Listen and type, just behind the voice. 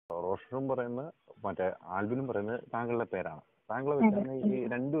റോഷനും പറയുന്ന മറ്റേ ആൽബിനും പറയുന്നത് താങ്കളുടെ പേരാണ്. താങ്കളെ വെച്ചാണ് ഈ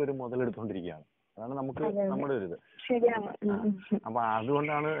രണ്ടുപേരും മുതലെടുത്തോണ്ടിരിക്കുകയാണ്. അതാണ് നമുക്ക് നമ്മുടെ ഒരു ഇത്. അപ്പൊ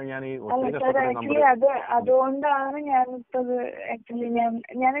അതുകൊണ്ടാണ് ഞാൻ ഈ അതുകൊണ്ടാണ് ഞാനിപ്പത് ആക്ച്വലി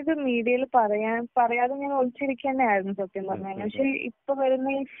ഞാനിത് മീഡിയയിൽ പറയാതെ ഞാൻ ഒളിച്ചിരിക്കുന്നതായിരുന്നു സത്യം പറഞ്ഞാൽ. പക്ഷെ ഇപ്പൊ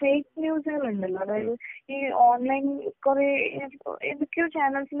വരുന്ന ഈ ഫേക്ക് ന്യൂസുകൾ ഉണ്ടല്ലോ, അതായത് ഈ ഓൺലൈൻ കുറെ ഏതൊക്കെയോ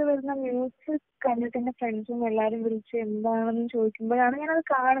ചാനൽസിൽ വരുന്ന ന്യൂസ് കണ്ടിട്ട് എന്റെ ഫ്രണ്ട്സും എല്ലാരും വിളിച്ച് എന്താണെന്ന് ചോദിക്കുമ്പോഴാണ് ഞാനത്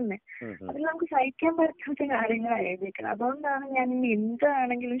കാണുന്നത്. അതിൽ നമുക്ക് സഹിക്കാൻ പറ്റാത്ത കാര്യങ്ങളായിരിക്കണം. അതുകൊണ്ടാണ് ഞാൻ ഇനി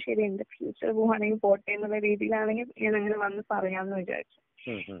എന്താണെങ്കിലും ശരി, എന്റെ ഫ്യൂച്ചർ പോവാണെങ്കിൽ പോട്ടെ എന്നുള്ള രീതിയിലാണെങ്കിൽ ഞാൻ അങ്ങനെ വന്ന് പറയാമെന്ന് വിചാരിച്ചു.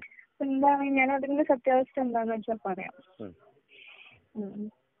 എന്താണ് ഞാൻ അതിന്റെ സത്യാവസ്ഥ എന്താന്ന് വെച്ചാൽ പറയാം.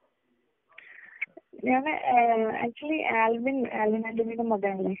 ഞാൻ ആക്ച്വലി ആൽവിൻ ആന്റണിയുടെ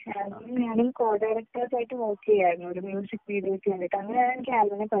മകനല്ലേ, ആൽവിൻ ഞാനും കോ ഡയറക്ടേഴ്സ് ആയിട്ട് വർക്ക് ചെയ്യായിരുന്നു ഒരു മ്യൂസിക് വീഡിയോയ്ക്ക് വേണ്ടിയിട്ട്. അങ്ങനെയാണ് എനിക്ക്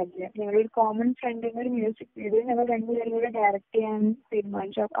ആൽവിനെ പരിചയം. ഞങ്ങളൊരു കോമൺ ഫ്രണ്ടിന്റെ ഒരു മ്യൂസിക് വീഡിയോ ഞങ്ങൾ രണ്ടുപേരും കൂടെ ഡയറക്ട് ചെയ്യാൻ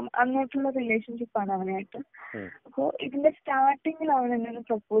തീരുമാനിച്ചു. അങ്ങോട്ടുള്ള റിലേഷൻഷിപ്പാണ് അവനായിട്ട്. അപ്പോൾ ഇതിന്റെ സ്റ്റാർട്ടിങ്ങിൽ അവൻ എന്നെ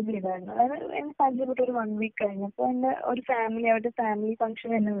പ്രപ്പോസ് ചെയ്തായിരുന്നു. അതായത് എന്നെ പരിചയപ്പെട്ട ഒരു 1 വീക്ക് കഴിഞ്ഞപ്പോൾ എന്റെ ഒരു അവരുടെ ഫാമിലി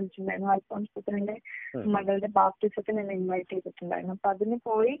ഫംഗ്ഷൻ എന്നെ വിളിച്ചിട്ടുണ്ടായിരുന്നു. അൽഫോൺസ് പുത്രന്റെ മകളുടെ ബാപ്റ്റിസത്തിന് എന്നെ ഇൻവൈറ്റ് ചെയ്തിട്ടുണ്ടായിരുന്നു. അപ്പൊ അതിന്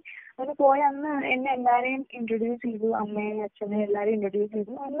പോയി അന്ന് എന്നെ എല്ലാരെയും ഇൻട്രൊഡ്യൂസ് ചെയ്തു, അമ്മയും അച്ഛനെയും എല്ലാരെയും ഇൻട്രൊഡ്യൂസ്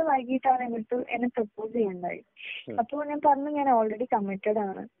ചെയ്തു. അന്ന് വൈകിട്ടാണ് എന്നെ പ്രപ്പോസ് ചെയ്യണ്ടായി. അപ്പോൾ ഞാൻ പറഞ്ഞു ഞാൻ ഓൾറെഡി കമ്മിറ്റഡ്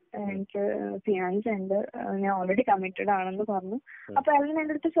ആണ്, എനിക്ക് ഫിയാൻസ് ഉണ്ട്, ഞാൻ ഓൾറെഡി കമ്മിറ്റഡ് ആണെന്ന് പറഞ്ഞു. അപ്പൊ അയാൾ എന്റെ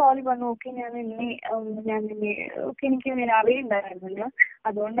അടുത്ത് സോറി പറഞ്ഞു. ഓക്കെ ഓക്കെ എനിക്ക് അറിയുണ്ടായിരുന്നില്ല,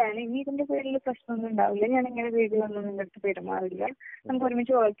 അതുകൊണ്ടാണ് ഇനി ഇതിന്റെ പേരിൽ പ്രശ്നമൊന്നും ഉണ്ടാവില്ല, ഞാൻ ഇങ്ങനെ വീട്ടിലൊന്നും നിന്റെ അടുത്ത് പെരുമാറില്ല, നമുക്ക്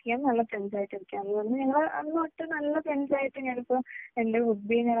ഒരുമിച്ച് വർക്ക് ചെയ്യാം, നല്ല ഫ്രണ്ട്സ് ആയിട്ട് ഇരിക്കാന്ന് പറഞ്ഞു. ഞങ്ങൾ അന്ന് തൊട്ട് നല്ല ഫ്രണ്ട്സ് ആയിട്ട് ഞാനിപ്പോ എന്റെ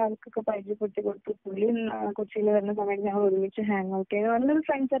ഹുബി ഞാൻ അവർക്കൊക്കെ പരിചയപ്പെടുത്തി കൊടുത്തു. പുള്ളി കൊച്ചിയിൽ വരുന്ന സമയത്ത് ഞങ്ങൾ ഒരുമിച്ച് ഹാങ് ഔട്ട് ചെയ്ത് നല്ലൊരു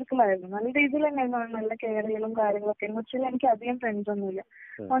ഫ്രണ്ട് സർക്കിൾ ആയിരുന്നു. നല്ല രീതിയിൽ തന്നെയായിരുന്നു, നല്ല കെയറുകളും കാര്യങ്ങളൊക്കെ. കൊച്ചിയിൽ എനിക്ക് അധികം ഫ്രണ്ട്സ് ഒന്നുമില്ല,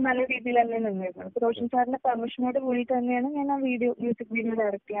 നല്ല രീതിയിൽ തന്നെ നിന്നിരുന്നു. അപ്പൊ റോഷൻ സാറിന്റെ പെർമിഷനോട് കൂടിയിട്ട് തന്നെയാണ് ഞാൻ ആ മ്യൂസിക് വീഡിയോ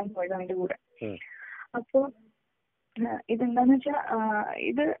ഡയറക്ട് ചെയ്യാൻ പോയത് അവന്റെ കൂടെ. അപ്പൊ ഇതെന്താന്ന് വെച്ചാ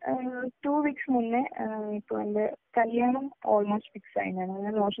ഇത് 2 വീക്സ് മുന്നേ ഇപ്പൊ എന്റെ കല്യാണം ഓൾമോസ്റ്റ് ഫിക്സ് ആയിരുന്നു.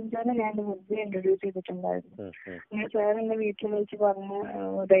 ഞാൻ റോഷൻ സാറിനെ ഞാൻ എന്റെ മുമ്പ് ഇൻട്രൊഡ്യൂസ് ചെയ്തിട്ടുണ്ടായിരുന്നു. ഞാൻ സാർ എന്റെ വീട്ടിൽ വെച്ച് പറഞ്ഞ്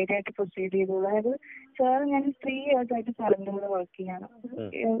ധൈര്യമായിട്ട് പ്രൊസീഡ് ചെയ്തു. അതായത് സാർ ഞാൻ 3 years ആയിട്ട് സാറിന്റെ കൂടെ വർക്ക് ചെയ്യാണ്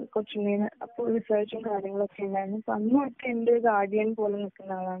കൊച്ചിയിൽ. അപ്പോൾ റിസർച്ചും കാര്യങ്ങളൊക്കെ ഉണ്ടായിരുന്നു. അപ്പൊ അന്ന് തൊട്ട് എന്റെ ഗാർഡിയൻ പോലെ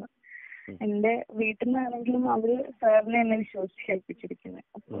നിൽക്കുന്ന ആളാണ്. എന്റെ വീട്ടിൽ നിന്നാണെങ്കിലും അവര് സാറിനെ എന്നെ വിശ്വസിച്ച് ഏൽപ്പിച്ചിരിക്കുന്നത്.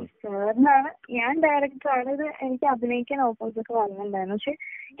 അപ്പൊ സാറിനാണ് ഞാൻ ഡയറക്ടറാണ്. ഇത് എനിക്ക് അഭിനയിക്കാൻ ഓപ്പോസിറ്റ് വന്നിട്ടുണ്ടായിരുന്നു. പക്ഷെ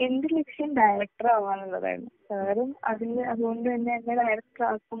എന്റെ ലക്ഷ്യം ഡയറക്ടർ ആവാനുള്ളതായിരുന്നു. സാറും അതുകൊണ്ട് തന്നെ എന്നെ ഡയറക്ടർ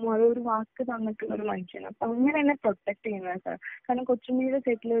ആക്കുമ്പോൾ അതൊരു വാക്ക് തന്നിട്ടുള്ള ഒരു മനുഷ്യനാണ്. അപ്പൊ അങ്ങനെ എന്നെ പ്രൊട്ടക്ട് ചെയ്യുന്നത് സാർ. കാരണം കൊച്ചുമീയുടെ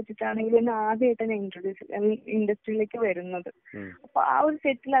സെറ്റിൽ വെച്ചിട്ടാണെങ്കിൽ എന്നെ ആദ്യമായിട്ട് എന്നെ ഇൻഡസ്ട്രിയിലേക്ക് വരുന്നത്. അപ്പൊ ആ ഒരു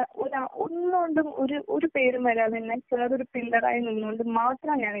സെറ്റിൽ ഒന്നുകൊണ്ടും ഒരു പേരും വരാതെ തന്നെ സാർ ഒരു പില്ലറായി നിന്നുകൊണ്ട്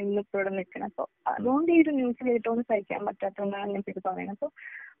മാത്രമാണ് ഞാൻ ഇന്നിപ്പോ ഇവിടെ നിൽക്കുന്നത്. അപ്പൊ അതുകൊണ്ട് ഈ ഒരു ന്യൂസ് കേട്ടോണ്ട് സഹിക്കാൻ പറ്റാത്തതുകൊണ്ടാണ് ഞാൻ ഇത് പറയുന്നത്.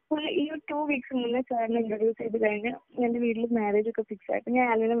 അപ്പൊ ഈ 2 വീക്സ് മുന്നേ സാറിനെ ഇൻട്രൊഡ്യൂസ് ചെയ്ത് കഴിഞ്ഞ് എന്റെ വീട്ടിൽ മാരേജ് ഒക്കെ ഫിക്സ് ആയിട്ട് ഞാൻ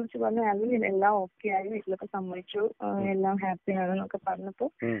ആൽവിനെ വിളിച്ച് പറഞ്ഞു, ആൽവിൻ എല്ലാം ഓക്കെ ആയി, വീട്ടിലൊക്കെ സമ്മതിച്ചു, എല്ലാം ഹാപ്പി ആണെന്നൊക്കെ പറഞ്ഞപ്പോ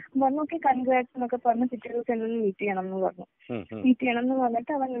പറഞ്ഞു ഓക്കെ കൺഗ്രാറ്റ്സ് എന്നൊക്കെ പറഞ്ഞ് പിറ്റേ ദിവസം എന്നെ മീറ്റ് ചെയ്യണം എന്ന് പറഞ്ഞു. മീറ്റ് ചെയ്യണം എന്ന്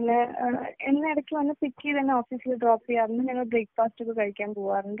പറഞ്ഞിട്ട് അവൻ എന്നെ ഇടയ്ക്ക് വന്ന് പിക്ക് ചെയ്ത് തന്നെ ഓഫീസിൽ ഡ്രോപ്പ് ചെയ്യാറുണ്ട്. ഞങ്ങൾ ബ്രേക്ക്ഫാസ്റ്റ് ഒക്കെ കഴിക്കാൻ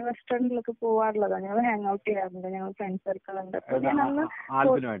പോവാറുണ്ട്, റെസ്റ്റോറന്റിലൊക്കെ പോവാറുള്ളതാണ്, ഞങ്ങൾ ഹാങ് ഔട്ട് ചെയ്യാറുണ്ട്, ഞങ്ങൾ ഫ്രണ്ട്സ് സർക്കിൾ ഉണ്ട്.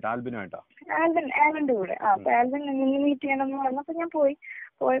 ആൽവിന്റെ കൂടെ അപ്പൊ ആൽവിൻ മീറ്റ് ചെയ്യണം എന്ന് പറഞ്ഞപ്പോ ഞാൻ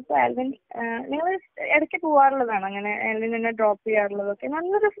പോയപ്പോ ആൽവിൻ ഞങ്ങൾ ഇടയ്ക്ക് പോവാറുള്ളതാണ്, അങ്ങനെ ആൽവിൻ എന്നെ ഡ്രോപ്പ് ചെയ്യാറുള്ളതൊക്കെ.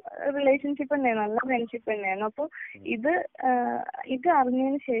 നല്ലൊരു റിലേഷൻഷിപ്പ് തന്നെയാണ്, നല്ല ഫ്രണ്ട്ഷിപ്പ് തന്നെയായിരുന്നു. അപ്പൊ ഇത്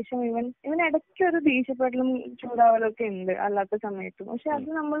അറിഞ്ഞതിന് ശേഷം ഇവൻ ഇടയ്ക്ക് ഒരു ദേഷ്യപ്പെടലും ചൂടാവലും ഒക്കെ ഉണ്ട് അല്ലാത്ത സമയത്തും. പക്ഷെ അത്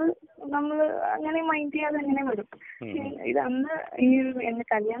നമ്മള് അങ്ങനെ മൈൻഡ് ചെയ്യാതെ അങ്ങനെ വരും. ഇത് അന്ന് ഈ എന്റെ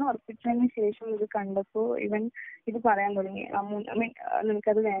കല്യാണം ഉറപ്പിച്ചതിന് ശേഷം ഇത് കണ്ടപ്പോ ഇവൻ ഇത് പറയാൻ തുടങ്ങി,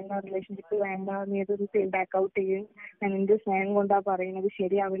 നിനക്കത് വേണ്ട, റിലേഷൻഷിപ്പ് വേണ്ട, നീ അതൊരു ബാക്ക് ഔട്ട് ചെയ്യും, ഞാൻ നിന്റെ സ്നേഹം കൊണ്ടാ പറയുന്നത്,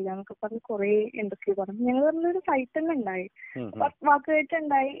 ശരിയാവില്ല എന്നൊക്കെ പറഞ്ഞ് കുറെ എന്തൊക്കെയോ പറഞ്ഞു. ഞങ്ങൾ പറഞ്ഞൊരു ഫൈറ്റ് തന്നെ ഉണ്ടായി, വാക്കുകേറ്റം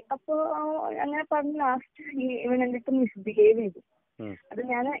ഉണ്ടായി. അപ്പൊ അങ്ങനെ പറഞ്ഞ് ലാസ്റ്റ് ഇവൻ എന്റെ അടുത്ത് മിസ്ബിഹേവ് ചെയ്തു. അത്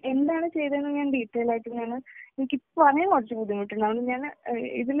ഞാൻ എന്താണ് ചെയ്തതെന്ന് ഞാൻ ഡീറ്റെയിൽ ആയിട്ട് എനിക്ക് പറയാൻ കുറച്ച് ബുദ്ധിമുട്ടുണ്ട്. അതുകൊണ്ട് ഞാൻ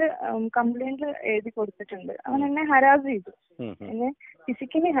ഇതില് കംപ്ലൈന്റ് എഴുതി കൊടുത്തിട്ടുണ്ട്. അവൻ എന്നെ ഹരാസ് ചെയ്തു, എന്നെ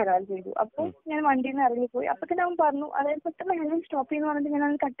ഫിസിക്കലി ഹരാസ് ചെയ്തു. അപ്പൊ ഞാൻ വണ്ടിയിൽ നിന്ന് ഇറങ്ങിപ്പോയി. അപ്പൊ തന്നെ അവൻ പറഞ്ഞു, അതായത് പെട്ടെന്ന് ഞാൻ സ്റ്റോപ്പ് ചെയ്യുന്ന പറഞ്ഞിട്ട് ഞാൻ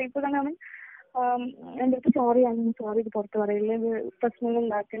അത് കട്ട് ചെയ്തപ്പോൾ തന്നെ അവൻ എന്റെ അടുത്ത് സോറി ഇത് പുറത്ത് പറയില്ല, ഇത് പ്രശ്നങ്ങൾ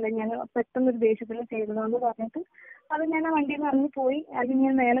ഉണ്ടാക്കില്ല, ഞാൻ പെട്ടെന്നൊരു ദേഷ്യത്തിൽ ചെയ്തതാന്ന് പറഞ്ഞിട്ട് അത് ഞാൻ ആ വണ്ടിയിൽ നിന്ന് ഇറങ്ങിപ്പോയി. അത്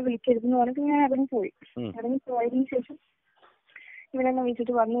ഞാൻ നേരെ വിളിക്കരുതെന്ന് പറഞ്ഞിട്ട് ഞാൻ ഇറങ്ങിപ്പോയി. ഇറങ്ങിപ്പോയതിനു ശേഷം ഇവരെന്നെ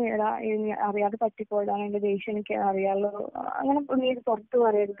വിളിച്ചിട്ട് പറഞ്ഞു, എടാ അറിയാതെ പറ്റിപ്പോയതാണ്, എന്റെ ദേഷ്യം എനിക്ക് അറിയാലോ, അങ്ങനെ നീ ഇത് പുറത്ത്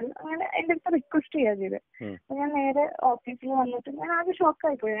പറയരുത്, അങ്ങനെ എന്റെ അടുത്ത് റിക്വസ്റ്റ് ചെയ്യാ ചെയ്ത്. അപ്പൊ ഞാൻ നേരെ ഓഫീസിൽ വന്നിട്ട് ഞാൻ ആകെ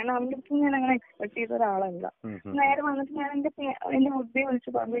ഷോക്കായി പോയി. ഞാൻ അവന്റെ അടുത്ത് ഞാൻ അങ്ങനെ എക്സ്പെക്ട് ചെയ്ത ഒരാളല്ല. നേരെ വന്നിട്ട് ഞാൻ എന്റെ ബുദ്ധിയെ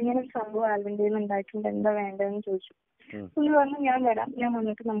വിളിച്ച് പറഞ്ഞു, ഇങ്ങനെ ഒരു സംഭവം ആൽവിന്റെ ഉണ്ടായിട്ടുണ്ട്, എന്താ വേണ്ടതെന്ന് ചോദിച്ചു. പുള്ളി പറഞ്ഞു, ഞാൻ വരാം, ഞാൻ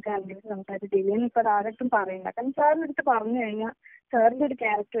വന്നിട്ട് നമുക്ക് ആൽവിന്റെ സംസാരിച്ച് ചെയ്യാൻ ഇപ്പൊ ആരടുത്തും പറയണ്ട. കാരണം സാറിന്റെ അടുത്ത് പറഞ്ഞു കഴിഞ്ഞാൽ സാറിന്റെ ഒരു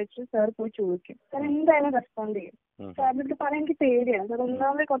ക്യാരക്ടർ വെച്ച് സാർ പോയി ചോദിക്കും, സാർ എന്തായാലും റെസ്പോണ്ട് ചെയ്യും. സാറിന്റെ അടുത്ത് പറയാൻ എനിക്ക് പേടിയാണ്, സാർ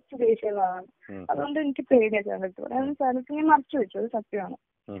ഒന്നാമത് കുറച്ച് ദേഷ്യമുള്ളതാണ്, അതുകൊണ്ട് എനിക്ക് പേടിയാണ് സാറിന്റെ അടുത്ത് പറയാൻ. സാറിന്റെ അടുത്ത് ഞാൻ മറച്ചു വെച്ചു, അത് സത്യമാണ്.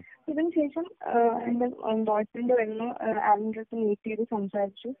 ഇതിന് ശേഷം എന്റെ ബോയ് ഫ്രണ്ട് വരുന്നു, ആൽവിന്റെ അടുത്ത് മീറ്റ് ചെയ്ത്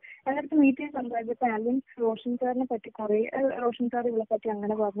സംസാരിച്ചു. എന്റെ അടുത്ത് മീറ്റ് ചെയ്ത് സംസാരിച്ചപ്പോൾ ആൽവിൻ റോഷൻ സാറിനെ പറ്റി കുറെ, റോഷൻ സാർ ഇവളെ പറ്റി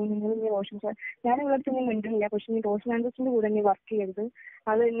അങ്ങനെ പറഞ്ഞു, നിങ്ങൾ ഈ റോഷൻ സാർ, ഞാൻ ഇവിടെ അടുത്ത് ഞാൻ മിണ്ടില്ല, പക്ഷെ നീ റോഷൻ ആൻഡ്രസിന്റെ കൂടെ നീ വർക്ക് ചെയ്യരുത്,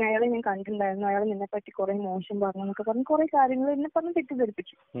 അത് അയാളെ ഞാൻ കണ്ടിട്ടുണ്ടായിരുന്നു, അയാൾ നിന്നെ പറ്റി കുറെ മോശം പറഞ്ഞു എന്നൊക്കെ പറഞ്ഞ് കുറെ കാര്യങ്ങൾ എന്നെ പറഞ്ഞ്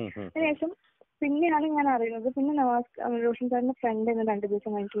തെറ്റിദ്ധരിപ്പിച്ചു. അതിനുശേഷം പിന്നെയാണ് ഞാൻ അറിയുന്നത്, പിന്നെ റോഷൻ സാറിന്റെ ഫ്രണ്ട് എന്നെ 2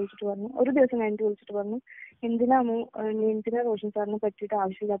 ദിവസം കഴിഞ്ഞിട്ട് വിളിച്ചിട്ട് പറഞ്ഞു, ഒരു ദിവസം കഴിഞ്ഞിട്ട് വിളിച്ചിട്ട് പറഞ്ഞു, എന്തിനാ റോഷൻ സാറിനെ പറ്റിയിട്ട്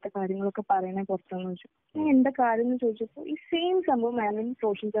ആവശ്യമില്ലാത്ത കാര്യങ്ങളൊക്കെ പറയണേ പുറത്തെന്ന് ചോദിച്ചു. ഞാൻ എന്താ കാര്യം എന്ന് ചോദിച്ചപ്പോൾ ഈ സെയിം സംഭവം മാനും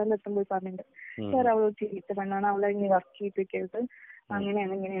റോഷൻ സാറിന്റെ എത്തുമ്പോൾ പറഞ്ഞിട്ടുണ്ട്. സാർ അവൾ ചീത്ത പെണ്ണാണ്, അവളെ ഇനി വർക്ക് ചെയ്യിപ്പിക്കരുത്,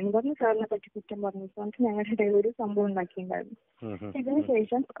 അങ്ങനെയാണ് ഇങ്ങനെയാണ് പറഞ്ഞ് സാറിനെ പറ്റി കുറ്റം പറഞ്ഞു. ഞങ്ങളുടെ ഇടയിൽ ഒരു സംഭവം ഉണ്ടാക്കിയിട്ടുണ്ടായിരുന്നു. ഇതിന്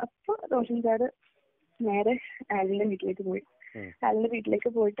ശേഷം അപ്പൊ റോഷൻ സാറ് നേരെ ആലിന്റെ വീട്ടിലേക്ക് പോയി. ആലിന്റെ വീട്ടിലേക്ക്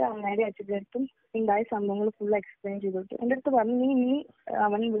പോയിട്ട് അമ്മയുടെ അച്ഛൻ്റെ അടുത്തും ഉണ്ടായ സംഭവങ്ങൾ ഫുൾ എക്സ്പ്ലെയിൻ ചെയ്തിട്ട് എന്റെ അടുത്ത് പറഞ്ഞു, നീ ഇനി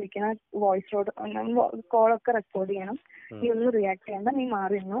അവനെ വിളിക്കണ വോയിസ് കോളൊക്കെ റെക്കോർഡ് ചെയ്യണം, നീ ഒന്നും റിയാക്ട് ചെയ്യണ്ട, നീ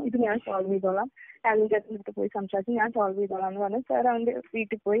മാറിയിരുന്നോ, ഇത് ഞാൻ സോൾവ് ചെയ്തോളാം. ആലിന്റെ അച്ഛൻ്റെ അടുത്ത് പോയി സംസാരിച്ച് ഞാൻ സോൾവ് ചെയ്തോളാം എന്ന് പറഞ്ഞു. സാർ അവന്റെ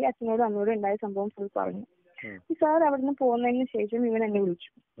വീട്ടിൽ പോയി അച്ഛനോടും അമ്മയോടും ഉണ്ടായ സംഭവം ഫുൾ പറഞ്ഞു. സാർ അവിടുന്ന് പോകുന്നതിന് ശേഷം ഇവൻ എന്നെ വിളിച്ചു.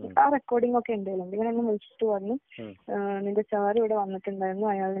 ആ റെക്കോർഡിംഗ് ഒക്കെ ഉണ്ടായിരുന്നു. ഇവൻ എന്നെ വിളിച്ചിട്ട് പറഞ്ഞു, നിന്റെ സാർ ഇവിടെ വന്നിട്ടുണ്ടായിരുന്നു,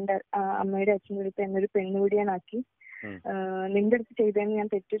 അയാളുടെ അമ്മയുടെ അച്ഛൻ്റെ അടുത്ത് എന്നൊരു പെണ്ണുപിടിയാനാക്കി, നിന്റെ അടുത്ത് ചെയ്തതെന്ന് ഞാൻ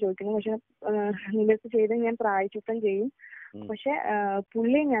തെറ്റ് ചോദിക്കുന്നു, പക്ഷെ നിന്റെ അടുത്ത് ചെയ്തത് ഞാൻ പ്രായച്ചിത്തം ചെയ്യും, പക്ഷെ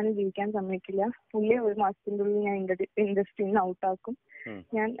പുള്ളിയെ ഞാൻ ജീവിക്കാൻ സമ്മതിക്കില്ല, പുള്ളിയെ 1 മാസത്തിന്റെ ഉള്ളിൽ ഞാൻ ഇൻഡസ്ട്രിയിൽ നിന്ന് ഔട്ടാക്കും,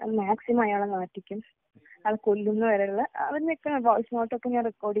 ഞാൻ മാക്സിമം അയാളെ നാട്ടിക്കും, അത് കൊല്ലുന്ന വരെയുള്ള അവരിനൊക്കെ വോയിസ് നോട്ടൊക്കെ ഞാൻ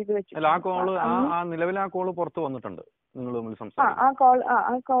റെക്കോർഡ് ചെയ്ത് വെച്ചു. ആ കോള് പുറത്ത് വന്നിട്ടുണ്ട്.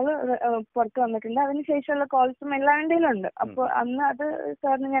 അതിനുശേഷമുള്ള കോൾസും എല്ലാവരുടെയും ഉണ്ട്. അപ്പൊ അന്ന് അത്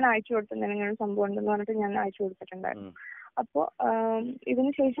സാറിന് ഞാൻ അയച്ചു കൊടുത്തിട്ടുണ്ട്, ഇങ്ങനെ സംഭവം ഉണ്ടെന്ന് പറഞ്ഞിട്ട് ഞാൻ അയച്ചു കൊടുത്തിട്ടുണ്ടായിരുന്നു. അപ്പൊ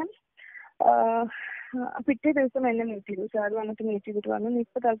ഇതിന് ശേഷം പിറ്റേ ദിവസം എന്നെ മീറ്റ് ചെയ്തു. സാർ വന്നിട്ട് മീറ്റ് ചെയ്തിട്ട് പറഞ്ഞു, നീ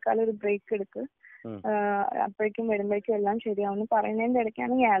ഇപ്പൊ തൽക്കാലം ഒരു ബ്രേക്ക് എടുക്ക്, അപ്പോഴേക്കും വരുമ്പോഴേക്കും എല്ലാം ശരിയാവുന്നു പറയുന്നതിന്റെ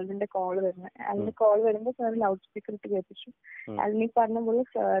ഇടയ്ക്കാണ് ഈ ആൽവിന്റെ കോള് വരുന്നത്. ആൽവിന്റെ കോള് വരുമ്പോൾ സാർ ലൗഡ് സ്പീക്കർ ഇട്ട് കേൾപ്പിച്ചു. ആൽവിനി പറഞ്ഞ പോലെ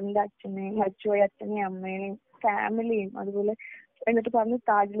സാറിന്റെ അച്ഛനെയും മരിച്ചുപോയ അച്ഛനെയും അമ്മേനെയും ഫാമിലിയും അതുപോലെ എന്നിട്ട് പറഞ്ഞു,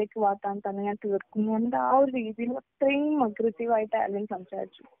 താജിലേക്ക് വാത്താൻ തന്നെ ഞാൻ തീർക്കുന്നു എന്നിട്ട് ആ ഒരു രീതിയിൽ അത്രയും അഗ്രസീവായിട്ട് ആൽവിൻ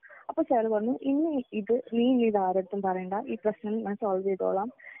സംസാരിച്ചു. അപ്പൊ സാർ പറഞ്ഞു, ഇനി നീ ഇത് ആരടുത്തും പറയണ്ട, ഈ പ്രശ്നം ഞാൻ സോൾവ് ചെയ്തോളാം,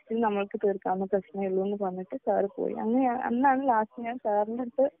 ഇത് നമ്മൾക്ക് തീർക്കാവുന്ന പ്രശ്നമേ ഉള്ളൂ എന്ന് പറഞ്ഞിട്ട് സാർ പോയി. അന്നാണ് ലാസ്റ്റ് ഞാൻ സാറിന്റെ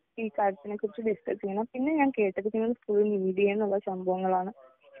അടുത്ത് ഈ കാര്യത്തിനെ കുറിച്ച് ഡിസ്കസ് ചെയ്യണം. പിന്നെ ഞാൻ കേട്ടത് നിങ്ങൾ ഫുൾ മീഡിയ എന്നുള്ള സംഭവങ്ങളാണ്.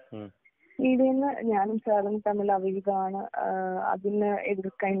 മീഡിയെന്ന് ഞാനും സാറും തമ്മിൽ അവിഹിതമാണ്, അതിന്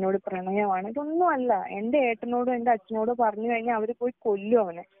എതിർക്കാൻ എന്നോട് പ്രണയമാണ്, ഇതൊന്നും അല്ല. എന്റെ ഏട്ടനോടും എന്റെ അച്ഛനോടോ പറഞ്ഞു കഴിഞ്ഞാൽ അവര് പോയി കൊല്ലും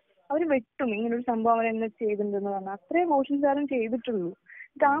അവനെ, അവര് വെട്ടും, ഇങ്ങനൊരു സംഭവം അവൻ എന്നെ ചെയ്തിട്ടുണ്ടെന്ന് പറഞ്ഞാൽ അത്രേ മോശം സാറും ചെയ്തിട്ടുള്ളൂ.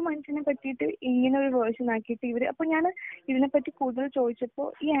 ഇത് ആ മനുഷ്യനെ പറ്റിയിട്ട് ഇങ്ങനെ ഒരു വേർഷൻ ആക്കിയിട്ട് ഇവര്, അപ്പൊ ഞാൻ ഇതിനെപ്പറ്റി കൂടുതൽ ചോദിച്ചപ്പോ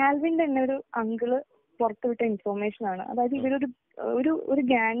ഈ ആൽവിന്റെ തന്നെ ഒരു അങ്കിള് പുറത്തുവിട്ട ഇൻഫോർമേഷൻ ആണ്. അതായത് ഇവരൊരു ഒരു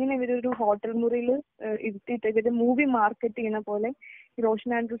ഗാങ്ങിനെ ഇവരൊരു ഹോട്ടൽ മുറിയിൽ ഇരുത്തിയിട്ട് ഇവര് മൂവി മാർക്കറ്റ് ചെയ്യുന്ന പോലെ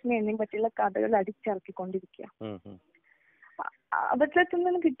റോഷൻ ആൻഡ്രൂസിനെ എന്നെയും പറ്റിയുള്ള കഥകൾ അടിച്ചിറക്കിക്കൊണ്ടിരിക്കുക. അവരുടെ അടുത്ത്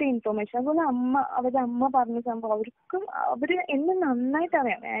നിന്ന് കിട്ടിയ ഇൻഫോർമേഷൻ, അതുപോലെ അവരുടെ അമ്മ പറഞ്ഞ സംഭവം അവർക്കും അവര് എന്നെ നന്നായിട്ട്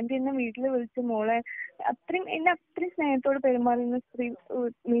അറിയാം. ആന്റി എന്നെ വീട്ടിൽ വിളിച്ച് മോളെ എന്നെ അത്രയും സ്നേഹത്തോട് പെരുമാറുന്ന സ്ത്രീ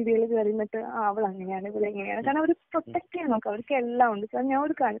മീഡിയയിൽ കയറി നിന്നിട്ട് അവൾ അങ്ങനെയാണ് ഇവൾ എങ്ങനെയാണ്, കാരണം അവർ പ്രൊട്ടക്ട് ചെയ്യാൻ നോക്കാം, അവർക്ക് എല്ലാം ഉണ്ട്. കാരണം ഞാൻ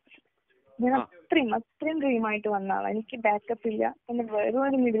ഒരു കാര്യം, ഞാൻ അത്രയും ഡ്രീമായിട്ട് വന്ന ആളാണ്. എനിക്ക് ബാക്കപ്പ് ഇല്ല, എന്റെ വെറും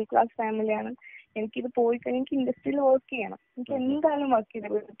ഒരു മിഡിൽ ക്ലാസ് ഫാമിലിയാണ്. എനിക്കിത് പോയി കഴിഞ്ഞാൽ എനിക്ക് ഇൻഡസ്ട്രിയിൽ വർക്ക് ചെയ്യണം, എനിക്ക് എന്തായാലും വർക്ക് ചെയ്ത്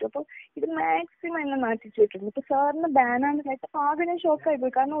പറ്റും. അപ്പൊ ഇത് മാക്സിമം എന്നെ മാറ്റിച്ചു വെച്ചിട്ടുണ്ട്. ഇപ്പൊ സാറിന് ബാനാണ് കേട്ടപ്പോ ആകെ ഞാൻ ഷോക്കായി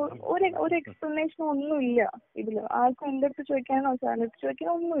പോയി. കാരണം ഒരു എക്സ്പ്ലനേഷനും ഒന്നുമില്ല ഇതില്. ആർക്കും എന്റെ അടുത്ത് ചോദിക്കാനോ സാറിന്റെ അടുത്ത്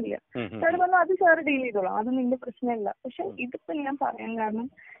ചോദിക്കാനോ ഒന്നുമില്ല. സാർ പറഞ്ഞു, അത് സാറ് ഡീൽ ചെയ്തോളാം, അതൊന്നും എന്റെ പ്രശ്നമല്ല. പക്ഷെ ഇതിപ്പോ ഞാൻ പറയാൻ കാരണം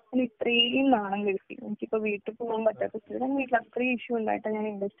ഞാൻ ഇത്രയും നാണം കെടുത്തി, എനിക്കിപ്പോ വീട്ടിൽ പോകാൻ പറ്റാത്ത സ്ഥിതി, വീട്ടിൽ അത്രയും ഇഷ്യൂ ഉണ്ടായിട്ടാണ് ഞാൻ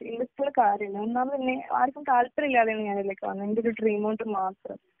ഇൻഡസ്ട്രിയിൽ കാര്യമില്ല. ഒന്നാമത് തന്നെ ആർക്കും താല്പര്യമില്ലാതെയാണ് ഞാൻ ഇതിലേക്ക് വന്നത്, എന്റെ ഒരു ഡ്രീം കൊണ്ട്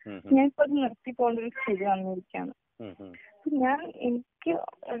മാത്രം. ഞാനിപ്പോ അത് നിർത്തി പോകേണ്ട ഒരു സ്ഥിതി വന്നിരിക്കുകയാണ്. എനിക്ക്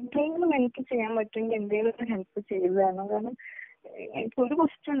എന്തെങ്കിലും എനിക്ക് ചെയ്യാൻ പറ്റുമെങ്കിൽ എന്തെങ്കിലും ഒരു ഹെൽപ്പ് ചെയ്തു തരണം. കാരണം എനിക്ക് ഒരു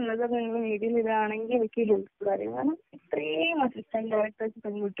ക്വസ്റ്റ്യൻ ഉള്ളത്, അത് നിങ്ങൾ മീഡിയയിൽ ഇതാണെങ്കിൽ എനിക്ക് ഹെൽപ്പ് കാര്യം. കാരണം ഇത്രയും അസിസ്റ്റന്റ് ഡയറക്ടേഴ്സ്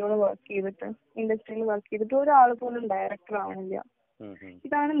പെൺകുട്ടിയോട് വർക്ക് ചെയ്തിട്ട് ഇൻഡസ്ട്രിയിൽ വർക്ക് ചെയ്തിട്ട് ഒരാൾ പോലും ഡയറക്ടർ ആവണില്ല.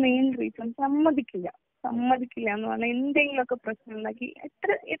 ഇതാണ് മെയിൻ റീസൺ. സമ്മതിക്കില്ല, സമ്മതിക്കില്ല എന്ന് പറഞ്ഞാൽ എന്തെങ്കിലുമൊക്കെ പ്രശ്നം ഉണ്ടാക്കി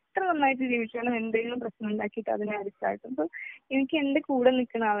എത്ര നന്നായിട്ട് ജീവിച്ചാലും എന്തെങ്കിലും പ്രശ്നം ഉണ്ടാക്കിയിട്ട് അതിനെ അടിച്ചായിട്ടും. അപ്പൊ എനിക്ക് എന്റെ കൂടെ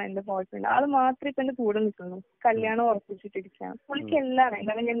നിൽക്കുന്ന ആളാണ് എന്റെ ബോയ് ഫ്രണ്ട്. ആള് മാത്രമേ ഇപ്പൊ എന്റെ കൂടെ നിൽക്കുള്ളൂ. കല്യാണം ഉറപ്പിച്ചിട്ടിരിക്കുകയാണ്. പുള്ളിക്ക് എല്ലാം അറിയാം.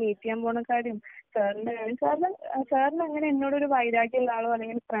 കാരണം ഞാൻ മീറ്റ് ചെയ്യാൻ പോണ കാര്യം, സാറിന്റെ കാര്യം. സാറിന് അങ്ങനെ എന്നോടൊരു വൈരാഗ്യമുള്ള ആളോ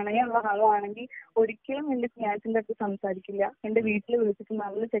അല്ലെങ്കിൽ പ്രണയമുള്ള ആളോ ആണെങ്കിൽ ഒരിക്കലും എന്റെ സ്നേഹത്തിന്റെ അടുത്ത് സംസാരിക്കില്ല. എന്റെ വീട്ടിൽ വിളിച്ചിട്ട്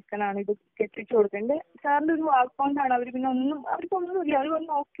നല്ല ചെക്കനാണ്, ഇത് കെട്ടിച്ചു കൊടുക്കേണ്ടത്. സാറിന്റെ ഒരു വാക്കുകൊണ്ടാണ് അവർ പിന്നെ അവർക്കൊന്നുമില്ല. അവർ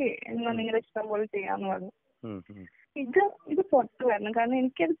പറഞ്ഞു ഓക്കെ എന്നാ നിങ്ങളുടെ ഇഷ്ടം പോലെ ചെയ്യാന്ന് പറഞ്ഞു. ഇത് പുറത്തു വരണം. കാരണം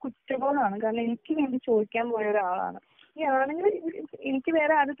എനിക്കത് കുറ്റബോധമാണ്. കാരണം എനിക്ക് വേണ്ടി ചോദിക്കാൻ പോയ ഒരാളാണ്. ഈ ആണെങ്കിൽ എനിക്ക്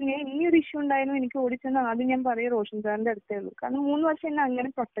വേറെ ആരും ഈ ഒരു ഇഷ്യൂ ഉണ്ടായാലും എനിക്ക് ഓടിച്ചെന്ന് ആദ്യം ഞാൻ പറയും റോഷൻ സാറിന്റെ അടുത്തേ ഉള്ളൂ. കാരണം 3 വർഷം എന്നെ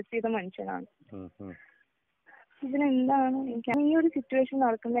അങ്ങനെ പ്രൊട്ടക്ട് ചെയ്ത മനുഷ്യനാണ്. ഇതിനെന്താണ് എനിക്ക് ഈ ഒരു സിറ്റുവേഷൻ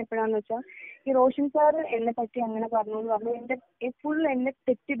നടക്കുന്നത് എപ്പോഴാന്ന് വെച്ചാൽ, ഈ റോഷൻ സാർ എന്നെ പറ്റി അങ്ങനെ പറഞ്ഞു എന്ന് പറഞ്ഞു എന്നെ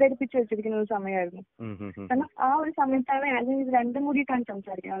തെറ്റിദ്ധരിപ്പിച്ച് വെച്ചിരിക്കുന്ന ഒരു സമയമായിരുന്നു. കാരണം ആ ഒരു സമയത്താണ് ഞാൻ ഇത് രണ്ടും കൂടിയിട്ടാണ്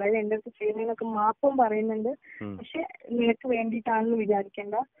സംസാരിക്കുന്നത്. അതായത് എന്റെ അടുത്ത് ചെയ്യുന്നതിനൊക്കെ മാപ്പും പറയുന്നുണ്ട്, പക്ഷെ നിനക്ക് വേണ്ടിയിട്ടാണെന്ന്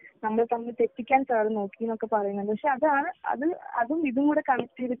വിചാരിക്കേണ്ട, നമ്മൾ തമ്മിൽ തെറ്റിക്കാൻ സാർ നോക്കി എന്നൊക്കെ പറയുന്നുണ്ട്. പക്ഷെ അതും ഇതും കൂടെ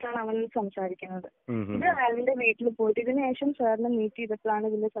കണക്ട് ചെയ്തിട്ടാണ് അവൻ സംസാരിക്കുന്നത്. ഇത് അയാളുടെ വീട്ടിൽ പോയിട്ട് ഇതിന് ശേഷം സാറിനെ മീറ്റ് ചെയ്തപ്പോഴാണ്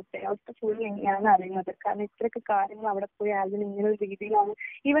ഇതിന്റെ സത്യാവസ്ഥ ഫുൾ ഞാൻ അറിയുന്നത്. കാരണം ഇത്രയൊക്കെ കാര്യങ്ങൾ അവിടെ പോയി ആൽവിൻ ഇങ്ങനെ ഒരു രീതിയിലാണ്,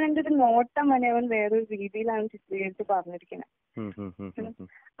 ഈവൻ എന്റെ ഒരു നോട്ടം വരെ അവൻ വേറൊരു രീതിയിലാണ് ചിത്രീകരിച്ച് പറഞ്ഞിരിക്കുന്നത്.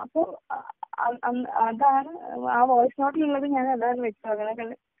 അപ്പോ അതാണ് ആ വോയിസ് നോട്ടിലുള്ളത്. ഞാൻ അതാണ്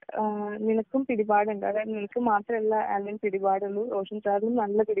വ്യക്തമാക്കുന്നത്. നിനക്കും പിടിപാടുണ്ട്, അതായത് നിനക്ക് മാത്രമല്ല ആൽവിൻ പിടിപാടുള്ളൂ, റോഷൻ സാറിനും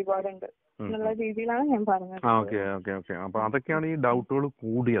നല്ല പിടിപാടുണ്ട് എന്നുള്ള രീതിയിലാണ് ഞാൻ പറഞ്ഞത്. അതൊക്കെയാണ് ഈ ഡൗട്ടുകൾ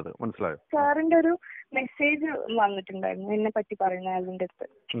കൂടിയത്. മനസ്സിലായോ? സാറിന്റെ ഒരു മെസ്സേജ് വന്നിട്ടുണ്ടായിരുന്നു എന്നെ പറ്റി പറയുന്ന ആൽവിന്റെ അടുത്ത്.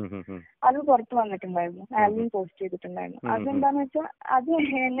 അത് പുറത്ത് വന്നിട്ടുണ്ടായിരുന്നു. ആൽവിൻ പോസ്റ്റ് ചെയ്തിട്ടുണ്ടായിരുന്നു. അതെന്താന്ന് വെച്ചാൽ അത്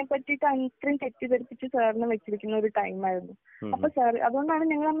എന്നെ പറ്റിയിട്ട് അത്രയും തെറ്റിദ്ധരിപ്പിച്ച് സാറിന് വെച്ചിരിക്കുന്ന ഒരു ടൈമായിരുന്നു. അപ്പൊ സാർ അതുകൊണ്ടാണ്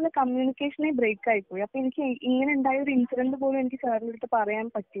ഞങ്ങൾ നമ്മളെ കമ്മ്യൂണിക്കേഷനെ ബ്രേക്ക് ആയിപ്പോയി. അപ്പൊ എനിക്ക് ഇങ്ങനെ ഉണ്ടായ ഒരു ഇൻസിഡന്റ് പോലും എനിക്ക് സാറിന്റെ അടുത്ത് പറയാൻ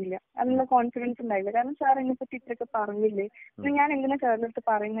പറ്റിയില്ല. അതിനുള്ള കോൺഫിഡൻസ് ഉണ്ടായില്ല. കാരണം സാർ എന്നെ പറ്റി ഇത്രയൊക്കെ പറഞ്ഞില്ലേ, പിന്നെ ഞാൻ എങ്ങനെ സാറിന്റെ അടുത്ത്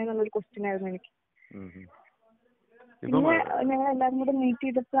പറയുന്നതെന്നുള്ളൊരു ക്വസ്റ്റ്യൻ ആയിരുന്നു എനിക്ക്. പിന്നെ ഞങ്ങൾ എല്ലാവരും കൂടെ മീറ്റ്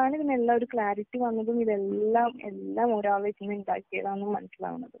ചെയ്തപ്പോഴാണ് ഇതിനെല്ലാം ഒരു ക്ലാരിറ്റി വന്നതും ഇതെല്ലാം ഒരാളെ ഇന്ന് ഉണ്ടാക്കിയതാണെന്ന്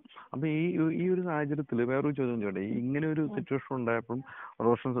മനസ്സിലാവുന്നത്. അപ്പൊ ഈ ഒരു സാഹചര്യത്തിൽ വേറൊരു ചോദ്യം ചോട്ടെ, ഇങ്ങനെ ഒരു സിറ്റുവേഷൻ ഉണ്ടായപ്പോൾ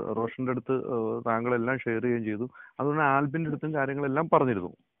റോഷന്റെ അടുത്ത് താങ്കളെല്ലാം ഷെയർ ചെയ്യുകയും ചെയ്തു, അതുകൊണ്ട് ആൽബിന്റെ അടുത്തും കാര്യങ്ങളെല്ലാം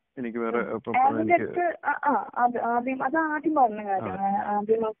പറഞ്ഞിരുന്നു. എനിക്ക് വേറെ ആദ്യം പറഞ്ഞ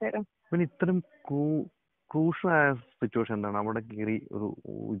കാര്യം. പിന്നെ ഇത്തരം ക്രൂഷ്യലായ സിറ്റുവേഷൻ എന്താണ് അവിടെ കയറി ഒരു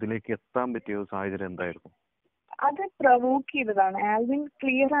ഇതിലേക്ക് എത്താൻ പറ്റിയ സാഹചര്യം എന്തായിരുന്നു? അത് പ്രൊവോക്ക് ചെയ്തതാണ്. ആൽവിൻ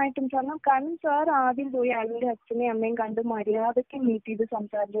ക്ലിയർ ആയിട്ടും പറഞ്ഞു. കാരണം സാർ ആദ്യം പോയി ആൽവിന്റെ അച്ഛനെയും അമ്മയും കണ്ട് മര്യാദയ്ക്ക് മീറ്റ് ചെയ്ത്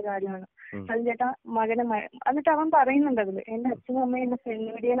സംസാരിച്ച കാര്യമാണ്. അത് ചേട്ടാ മകനെ എന്നിട്ട് അവൻ പറയുന്നുണ്ട് അതില്, എന്റെ അച്ഛനും അമ്മയും എന്നെ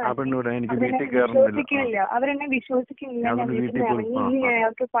വിശ്വസിക്കുന്നില്ല, അവരെന്നെ വിശ്വസിക്കുന്നില്ല, ഞാൻ വീട്ടിൽ നിന്ന് ഇറങ്ങി ഇനി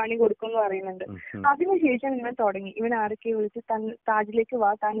അയാൾക്ക് പണി കൊടുക്കും എന്ന് പറയുന്നുണ്ട്. അതിനുശേഷം ഇവൻ തുടങ്ങി, ഇവൻ ആരൊക്കെ വിളിച്ച് താജിലേക്ക്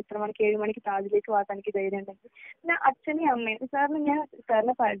വാ, താൻ ഇത്ര മണിക്ക് 7 മണിക്ക് താജിലേക്ക് വാ, തനിക്ക് ധൈര്യം ഉണ്ടെങ്കിൽ. പിന്നെ അച്ഛനെയും അമ്മയും ഞാൻ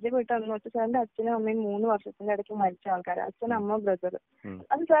സാറിനെ പരിചയപ്പെട്ട് വന്നു വെച്ചാൽ സാറിന്റെ അച്ഛനും അമ്മയും 3 വർഷത്തിന്റെ ഇടയ്ക്ക് മരിച്ച ആൾക്കാരാണ്. അച്ഛൻ, അമ്മ, ബ്രദർ.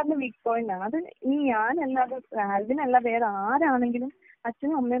 അത് സാറിന്റെ വീക്ക് പോയിന്റ് ആണ്. അത് ഞാനല്ലാതെ ആൽവിനല്ല വേറെ ആരാണെങ്കിലും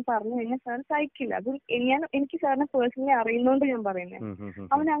അച്ഛനും അമ്മയും പറഞ്ഞു കഴിഞ്ഞാൽ സാർ സഹിക്കില്ല. അത് എനിക്ക് സാറിനെ പേഴ്സണലി അറിയുന്നോണ്ട് ഞാൻ പറയുന്നത്.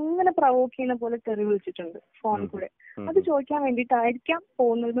 അവൻ അങ്ങനെ പ്രൊവോക്ക് ചെയ്യുന്ന പോലെ തെറി വിളിച്ചിട്ടുണ്ട് ഫോണിൽ കൂടെ. അത് ചോദിക്കാൻ വേണ്ടിയിട്ടായിരിക്കാം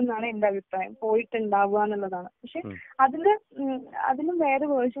പോകുന്നതെന്നാണ് എന്റെ അഭിപ്രായം. പോയിട്ടുണ്ടാവുക എന്നുള്ളതാണ്. പക്ഷെ അതിലും വേറെ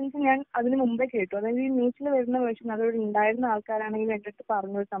വേർഷൻസ് ഞാൻ അതിന് മുമ്പേ കേട്ടു. അതായത് ഈ ന്യൂസിൽ വരുന്ന വേർഷൻ അതോടെ ഉണ്ടായിരുന്ന ആൾക്കാരാണെങ്കിൽ എന്റെ അടുത്ത്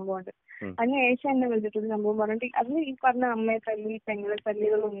പറഞ്ഞൊരു സംഭവമുണ്ട്. അതിനുശേഷം എന്നെ വിളിച്ചിട്ടൊരു സംഭവം പറഞ്ഞിട്ട് അതിന് ഈ പറഞ്ഞ അമ്മയെ തല്ലി പെങ്ങളെ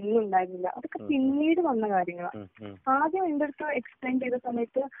തല്ലികളൊന്നും ഉണ്ടായിരുന്നില്ല. അതൊക്കെ പിന്നീട് വന്ന കാര്യങ്ങളാണ്. ആദ്യം എന്റെ അടുത്ത് എക്സ്പ്ലെയിൻ ചെയ്ത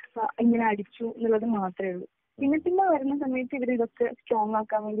സമയത്ത് ഇങ്ങനെ അടിച്ചു എന്നുള്ളത് മാത്രമേ ഉള്ളൂ. പിന്നെ വരുന്ന സമയത്ത് ഇവർ ഇതൊക്കെ സ്ട്രോങ്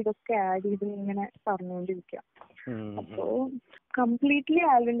ആക്കാൻ വേണ്ടി ഇതൊക്കെ ആഡ് ചെയ്ത് ഇങ്ങനെ പറഞ്ഞുകൊണ്ടിരിക്കുക. അപ്പോ കംപ്ലീറ്റ്ലി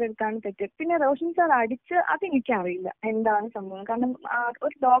ആൽവിന്റെ അടുത്താണ് തെറ്റ്. പിന്നെ റോഷൻ സാർ അടിച്ച് അതെനിക്കറിയില്ല എന്താണ് സംഭവം. കാരണം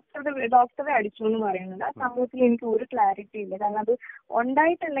ഒരു ഡോക്ടറെ അടിച്ചു എന്ന് പറയുന്നുണ്ട്. ആ സംഭവത്തിൽ എനിക്ക് ഒരു ക്ലാരിറ്റി ഇല്ല. കാരണം അത്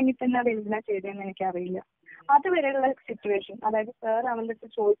ഉണ്ടായിട്ടല്ലെങ്കിൽ തന്നെ അത് എന്തിനാ ചെയ്തതെന്ന് എനിക്കറിയില്ല. അതുവരെയുള്ള സിറ്റുവേഷൻ, അതായത് സാർ അവന്റെ അടുത്ത്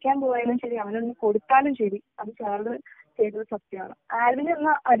ചോദിക്കാൻ പോയാലും ശരി, അവനൊന്ന് കൊടുത്താലും ശരി, അത് സാറ് ചെയ്തത് സത്യമാണ്. ആൽവിനെ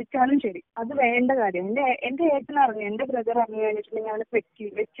ഒന്ന് അടിച്ചാലും ശരി, അത് വേണ്ട കാര്യം. എന്റെ ഏട്ടനറിഞ്ഞു, എന്റെ ബ്രദർ അറിഞ്ഞു കഴിഞ്ഞിട്ടുണ്ടെങ്കിൽ അവനെ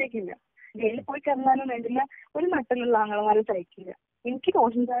വെച്ചേക്കില്ല. ജയിലിൽ പോയി കിടന്നാലും വേണ്ടില്ല, ഒരു നട്ടിലുള്ള ആങ്ങളമാരും സഹിക്കില്ല. എനിക്ക്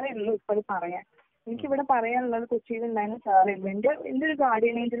റോഷൻ സാറേ ഉള്ളൂ ഇപ്പോഴും പറയാൻ. എനിക്കിവിടെ പറയാനുള്ളത് കൊച്ചിയിൽ ഉണ്ടായിരുന്ന സാറേ ഉള്ളൂ. എന്റെ ഒരു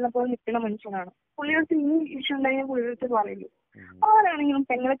ഗാർഡിയൻ ഏഞ്ചലിനെ പോലെ നിൽക്കുന്ന മനുഷ്യനാണ്. പുള്ളിയെടുത്ത് ഈ ഇഷ്യൂ ഉണ്ടെങ്കിൽ പുള്ളിയെടുത്ത് പറയൂ. ആരാണെങ്കിലും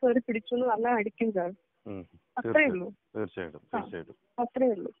പെങ്ങളെ കയറി പിടിച്ചു എന്ന് പറഞ്ഞാൽ അടിക്കും സാർ. അത്രേ ഉള്ളൂ. അത്രേ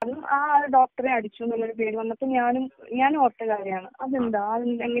ഉള്ളൂ. അതും ആ ഡോക്ടറെ അടിച്ചു എന്നുള്ളൊരു പേര് വന്നപ്പോ ഞാനും ഓർത്ത കാര്യമാണ്. അതെന്താ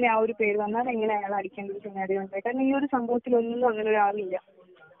എങ്ങനെ ആ ഒരു പേര് വന്നാൽ എങ്ങനെ അയാൾ അടിക്കേണ്ട ഒരു സിനാരിയോ ഉണ്ടായി. കാരണം ഈ ഒരു സംഭവത്തിലൊന്നും അങ്ങനെ ഒരാളില്ല.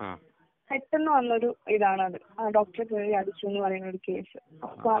 പെട്ടെന്ന് വന്നൊരു ഇതാണത്. ആ ഡോക്ടറെ കയറി അടിച്ചു എന്ന് പറയുന്ന ഒരു കേസ്.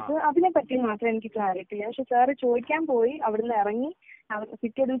 അപ്പൊ അതിനെ പറ്റി മാത്രം എനിക്ക് ക്ലാരിറ്റി ഇല്ല. പക്ഷെ സാറ് ചോദിക്കാൻ പോയി, അവിടുന്ന് ഇറങ്ങി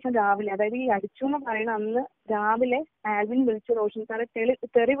പിറ്റേ ദിവസം രാവിലെ, അതായത് ഈ അടിച്ചു എന്ന് പറയുന്ന അന്ന് രാവിലെ ആൽവിൻ വിളിച്ച് റോഷൻ സാറെ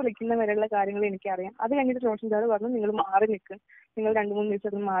തെറി വിളിക്കുന്ന വരെയുള്ള കാര്യങ്ങൾ എനിക്കറിയാം. അത് കഴിഞ്ഞിട്ട് റോഷൻ സാറ് പറഞ്ഞു, നിങ്ങൾ മാറി നിൽക്കും, നിങ്ങൾ 2-3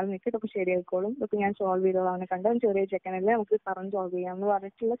 ദിവസം മാറി നിൽക്കും, ഇതൊക്കെ ശരിയായിക്കോളും, ഇതൊക്കെ ഞാൻ സോൾവ് ചെയ്തോളാണ്, കണ്ട ചെറിയ ചെക്കനല്ലേ, നമുക്ക് പറഞ്ഞ് സോൾവ് ചെയ്യാം എന്ന്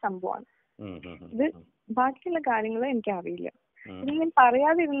പറഞ്ഞിട്ടുള്ള സംഭവമാണ് ഇത്. ബാക്കിയുള്ള കാര്യങ്ങൾ എനിക്കറിയില്ല. ഇത് ഞാൻ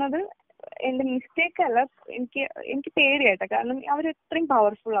പറയാതിരുന്നത് എന്റെ മിസ്റ്റേക്ക് അല്ല, എനിക്ക് പേടിയായിട്ടാ. കാരണം അവർ ഇത്രയും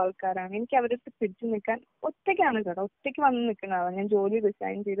പവർഫുൾ ആൾക്കാരാണ്. എനിക്ക് അവരടുത്ത് പിടിച്ചു നിൽക്കാൻ ഒറ്റയ്ക്കാണ് കേട്ടോ, ഒറ്റയ്ക്ക് വന്ന് നിൽക്കുന്ന ആളാണ്. ഞാൻ ജോലി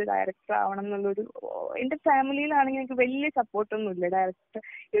റിസൈൻ ചെയ്ത് ഡയറക്ടർ ആവണം എന്നുള്ളൊരു, എന്റെ ഫാമിലിയിലാണെങ്കിൽ എനിക്ക് വലിയ സപ്പോർട്ടൊന്നും ഇല്ല ഡയറക്ടർ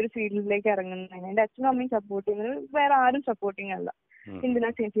ഈ ഒരു ഫീൽഡിലേക്ക് ഇറങ്ങുന്നതിന്. എന്റെ അച്ഛനും അമ്മയും സപ്പോർട്ട് ചെയ്യുന്നത്, വേറെ ആരും സപ്പോർട്ടിങ് അല്ല. എന്തിനാ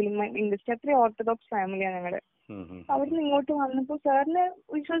ഫിലിം ഇൻഡസ്ട്രി അത്രയും ഓർത്തഡോക്സ് ഫാമിലിയാണ് ഞങ്ങളുടെ. അവിടുന്ന് ഇങ്ങോട്ട് വന്നപ്പോ സാറിനെ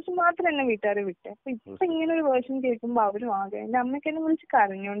വിശ്വസിച്ച് മാത്രം എന്നെ വീട്ടുകാരെ വിട്ടെ. അപ്പൊ ഇപ്പൊ ഇങ്ങനെ ഒരു വേർഷൻ കേൾക്കുമ്പോ അവരും ആകെ, എന്റെ അമ്മയ്ക്ക് എന്നെ വിളിച്ച്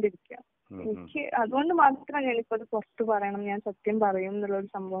കരഞ്ഞോണ്ടിരിക്കുക. എനിക്ക് അതുകൊണ്ട് മാത്രമാണ് ഞാനിപ്പോ അത് പുറത്ത് പറയണം, ഞാൻ സത്യം പറയും എന്നുള്ളൊരു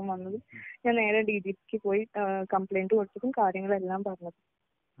സംഭവം വന്നത്. ഞാൻ നേരെ DGPക്ക് പോയി കംപ്ലൈന്റ് കൊടുത്തതും കാര്യങ്ങളെല്ലാം പറഞ്ഞത്.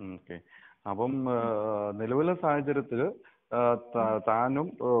 അപ്പം നിലവിലെ സാഹചര്യത്തില് താനും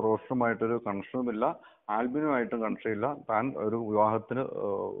റോഷനുമായിട്ടൊരു കണക്ഷനുമില്ല, ആൽബിനുമായിട്ടും കണക്ഷൻ ഇല്ല. താൻ ഒരു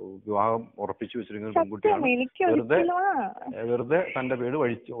വിവാഹം ഉറപ്പിച്ചു വെച്ചിരിക്കുന്ന പെൺകുട്ടിയാണ്. വെറുതെ തന്റെ വീട്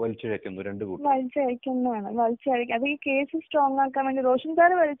വലിച്ചഴക്കുന്നു. 2 കൂട്ടം വലിച്ചഴിക്കുന്നതാണ്. അത് ഈ കേസ് സ്ട്രോങ് ആക്കാൻ വേണ്ടി റോഷൻ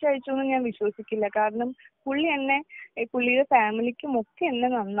സാർ വലിച്ചഴിച്ചു എന്ന് ഞാൻ വിശ്വസിക്കില്ല. കാരണം പുള്ളിയുടെ ഫാമിലിക്കും ഒക്കെ എന്നെ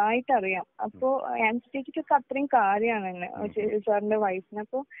നന്നായിട്ട് അറിയാം. അപ്പോ ആൻസ്റ്റേറ്റിക്കൊക്കെ അത്രയും കാര്യമാണ് എന്നെ, സാറിന്റെ വൈഫിന്.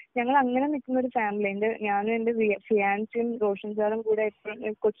 അപ്പൊ ഞങ്ങൾ അങ്ങനെ നിൽക്കുന്ന ഒരു ഫാമിലി. ഞാനും എന്റെ ഫിയാൻസിയും റോഷൻ സാറും കൂടെ എപ്പോഴും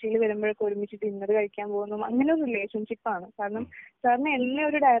കൊച്ചിയിൽ വരുമ്പോഴൊക്കെ ഒരുമിച്ച് ഡിന്നർ കഴിക്കാൻ പോകുന്നു. അങ്ങനെ ഒരു റിലേഷൻഷിപ്പാണ്. കാരണം സാറിന് എന്നെ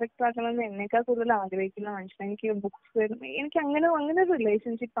ഒരു ഡയറക്ടർ ആക്കണമെന്ന് എന്നേക്കാൾ കൂടുതൽ ആഗ്രഹിക്കുന്ന മനുഷ്യൻ. എനിക്ക് ബുക്സ് എനിക്ക് അങ്ങനെ ഒരു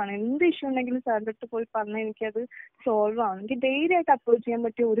റിലേഷൻഷിപ്പാണ്. എന്ത് ഇഷ്യൂ ഉണ്ടെങ്കിലും സാറിന്റെ അടുത്ത് പോയി പറഞ്ഞാൽ എനിക്കത് സോൾവ് ആണ്. എനിക്ക് ധൈര്യമായിട്ട് അപ്രോച്ച് ചെയ്യാൻ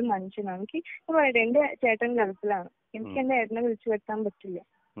പറ്റിയ ഒരു മനുഷ്യനാണ്. എനിക്ക് പറയട്ടെ, എന്റെ ചേട്ടൻ ഗൾഫിലാണ്, എനിക്ക് എന്റെ ഏട്ടനെ വിളിച്ചു വരുത്താൻ പറ്റില്ല.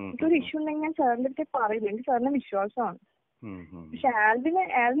 എനിക്കൊരു ഇഷ്യൂ ഉണ്ടെങ്കിൽ ഞാൻ സാറിന്റെ അടുത്ത് പറയില്ല, എനിക്ക് സാറിന് വിശ്വാസമാണ്. പക്ഷെ ആൽവിൻ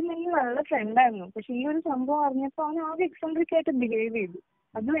എനിക്ക് നല്ല ഫ്രണ്ടായിരുന്നു. പക്ഷെ ഈ ഒരു സംഭവം അറിഞ്ഞപ്പോ അവൻ ആകെ എക്സെൻട്രിക് ആയിട്ട് ബിഹേവ് ചെയ്തു.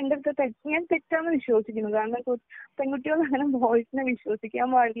 അതും എന്റെ അടുത്ത് ഞാൻ തെറ്റാന്ന് വിശ്വസിക്കുന്നു. കാരണം പെൺകുട്ടികൾ അങ്ങനെ ബോയ്സിനെ വിശ്വസിക്കാൻ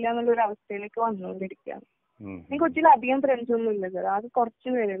പാടില്ല എന്നുള്ള ഒരു അവസ്ഥയിലേക്ക് വന്നുകൊണ്ടിരിക്കുകയാണ്. എനിക്ക് കൊച്ചിയിൽ അധികം ഫ്രണ്ട്സ് ഒന്നും ഇല്ല സാർ, അത് കുറച്ച്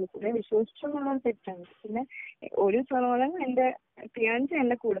പേരേ ഉള്ളൂ. പിന്നെ വിശ്വസിച്ചെന്നുള്ളത് തെറ്റാണ്. പിന്നെ ഒരു സമയം എന്റെ ഫിയാൻസി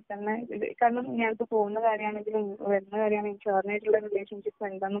എന്റെ കൂടെ തന്നെ, കാരണം ഞാനിപ്പോ പോകുന്ന കാര്യമാണെങ്കിലും വരുന്ന കാര്യമാണെങ്കിലും സാറിനായിട്ടുള്ള റിലേഷൻഷിപ്പ്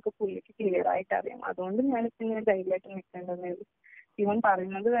എന്താന്നൊക്കെ പുള്ളിക്ക് ക്ലിയർ ആയിട്ട് അറിയാം. അതുകൊണ്ട് ഞാനിപ്പോ ഇങ്ങനെ ധൈര്യമായിട്ട് നിൽക്കേണ്ടതേ ഉള്ളൂ. ഇവൻ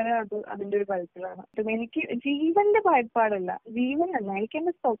പറയുന്നത് വരെ അതിന്റെ ഒരു ഭയത്തിലാണ്. എനിക്ക് ജീവന്റെ ഭയപ്പാടല്ല, ജീവനല്ല, എനിക്ക്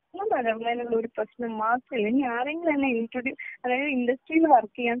എന്റെ സ്വപ്നം തകർന്നതിനുള്ള ഒരു പ്രശ്നം മാത്രമല്ല. ഇനി ആരെങ്കിലും എന്നെ അതായത് ഇൻഡസ്ട്രിയിൽ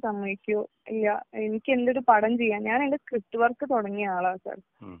വർക്ക് ചെയ്യാൻ സമ്മതിക്കോ ഇല്ല, എനിക്ക് എന്റെ ഒരു പടം ചെയ്യാൻ, ഞാൻ എന്റെ സ്ക്രിപ്റ്റ് വർക്ക് തുടങ്ങിയ ആളാ സാർ.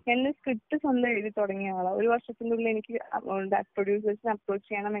 എന്റെ സ്ക്രിപ്റ്റ് സ്വന്തം എഴുതി തുടങ്ങിയ ആളാ. 1 വർഷത്തിന്റെ ഉള്ളിൽ എനിക്ക് പ്രൊഡ്യൂസേഴ്സിനെ അപ്രോച്ച്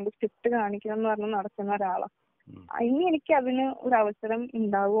ചെയ്യണം, എന്റെ സ്ക്രിപ്റ്റ് കാണിക്കണം എന്ന് പറഞ്ഞ് നടക്കുന്ന ഒരാളാ. ഇനി എനിക്ക് അതിന് ഒരു അവസരം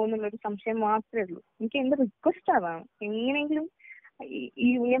ഉണ്ടാവുമോ എന്നുള്ളൊരു സംശയം മാത്രമേ ഉള്ളൂ. എനിക്ക് എന്റെ റിക്വസ്റ്റ് അതാണ്, എങ്ങനെയെങ്കിലും ഈ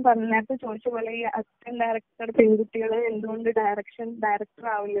ഞാൻ നേരത്തെ ചോദിച്ച പോലെ ഈ അസിസ്റ്റന്റ് ഡയറക്ടർ പെൺകുട്ടികൾ എന്തുകൊണ്ട് ഡയറക്ടർ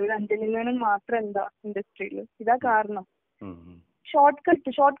ആവില്ല? ഒരു അഞ്ജലിമേനോൻ മാത്രം എന്താ ഇൻഡസ്ട്രിയിൽ? ഇതാ കാരണം. ഷോർട്ട്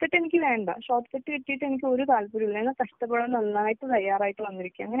കട്ട് എനിക്ക് വേണ്ട. ഷോർട്ട് കട്ട് കിട്ടിയിട്ട് എനിക്ക് ഒരു താല്പര്യമില്ല. ഞാൻ കഷ്ടപ്പെടാൻ നന്നായിട്ട് തയ്യാറായിട്ട്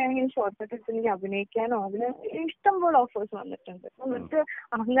വന്നിരിക്കുക. അങ്ങനെയാണെങ്കിൽ ഷോർട്ട് കട്ട് എടുത്ത് എനിക്ക് അഭിനയിക്കാനോ അതിന് ഇഷ്ടം പോലെ ഓഫേഴ്സ് വന്നിട്ടുണ്ട്. എന്നിട്ട്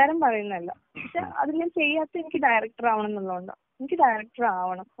അഹങ്കാരം പറയുന്നതല്ല, പക്ഷെ അത് ഞാൻ ചെയ്യാത്ത എനിക്ക് ഡയറക്ടർ ആവണം എന്നുള്ളതുകൊണ്ടാണ്. എനിക്ക് ഡയറക്ടർ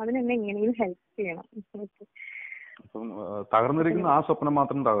ആവണം, അതിന് എന്നെ എങ്ങനെയെങ്കിലും ഹെൽപ്പ് ചെയ്യണം. തകർന്നിരിക്കുന്ന ആ സ്വപ്നം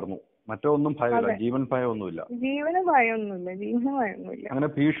മാത്രം തകർന്നു, മറ്റൊന്നും ഭയമില്ല, ജീവൻ ഭയമൊന്നുമില്ല. ജീവന് ഭയമൊന്നുമില്ല. അങ്ങനെ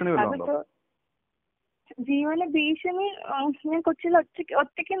ഭീഷണി വല്ലതുണ്ടോ? ജീവന ഭീഷണി, ഞാൻ കൊച്ചിയിൽ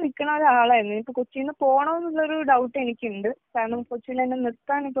ഒറ്റയ്ക്ക് നിൽക്കുന്ന ഒരാളായിരുന്നു. ഇപ്പൊ കൊച്ചിയിൽ നിന്ന് പോകണമെന്നുള്ളൊരു ഡൗട്ട് എനിക്കുണ്ട്. കാരണം കൊച്ചിയിൽ എന്നെ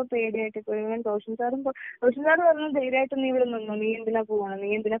നിർത്താൻ ഇപ്പൊ പേടിയായിട്ട് പോയി. ഞാൻ റോഷൻ സാറ് പറഞ്ഞു, ധൈര്യമായിട്ട് നീ ഇവിടെ നിന്നു, നീ എന്തിനാ പോകണം, നീ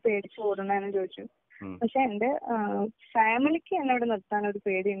എന്തിനാ പേടിച്ച് ഓടണെന്ന് ചോദിച്ചു. പക്ഷെ എന്റെ ഫാമിലിക്ക് എന്നെ ഇവിടെ നിർത്താൻ ഒരു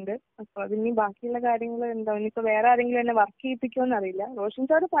പേടിയുണ്ട്. അപ്പൊ അതിനി ബാക്കിയുള്ള കാര്യങ്ങൾ എന്താ, ഇനിയിപ്പോ വേറെ ആരെങ്കിലും എന്നെ വർക്ക് ചെയ്യിപ്പിക്കുമെന്ന് അറിയില്ല. റോഷൻ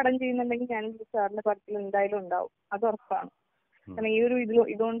സാറ് പടം ചെയ്യുന്നുണ്ടെങ്കിൽ ഞാൻ സാറിന്റെ പടത്തിൽ എന്തായാലും ഉണ്ടാവും, അത് ഉറപ്പാണ്. കാരണം ഈ ഒരു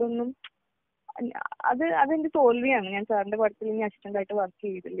ഇതുകൊണ്ടൊന്നും അതെന്റെ തോൽവിയാണ്. ഞാൻ സാറിന്റെ പടത്തിൽ ഇനി അസിസ്റ്റന്റ് ആയിട്ട് വർക്ക്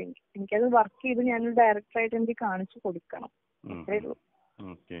ചെയ്തില്ലെങ്കിൽ എനിക്കത് വർക്ക് ചെയ്ത് ഞാനൊരു ഡയറക്ടറായിട്ട് എനിക്ക് കാണിച്ചു കൊടുക്കണം. അത്രേ ഉള്ളൂ.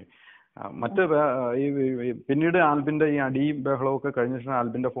 മറ്റ് പിന്നീട് ആൽബിന്റെ ഈ അടിയും ബഹളവും ഒക്കെ കഴിഞ്ഞ ശേഷം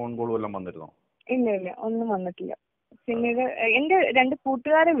ആൽബിന്റെ ഫോൺ കോളും എല്ലാം വന്നിരുന്നോ? ഇല്ല, ഒന്നും വന്നിട്ടില്ല. പിന്നീട് എന്റെ 2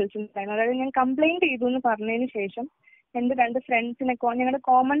 കൂട്ടുകാരെ വിളിച്ചിട്ടുണ്ടായിരുന്നു. അതായത് ഞാൻ കംപ്ലൈന്റ് ചെയ്തു എന്ന് പറഞ്ഞതിന് ശേഷം എന്റെ 2 ഫ്രണ്ട്സിനെ, ഞങ്ങളുടെ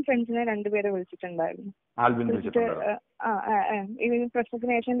കോമൺ ഫ്രണ്ട്സിനെ 2 പേരെ വിളിച്ചിട്ടുണ്ടായിരുന്നു. ഈ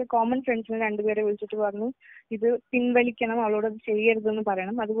പ്രശ്നത്തിന് ശേഷം എന്റെ കോമൺ ഫ്രണ്ട്സിനെ 2 പേരെ വിളിച്ചിട്ട് പറഞ്ഞു, ഇത് പിൻവലിക്കണം, അവളോട് അത് ചെയ്യരുതെന്ന്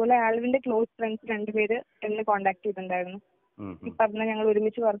പറയണം. അതുപോലെ ആൽവിന്റെ ക്ലോസ് ഫ്രണ്ട്സ് 2 പേര് എന്നെ കോണ്ടാക്ട് ചെയ്തിട്ടുണ്ടായിരുന്നു. ഈ പറഞ്ഞ ഞങ്ങൾ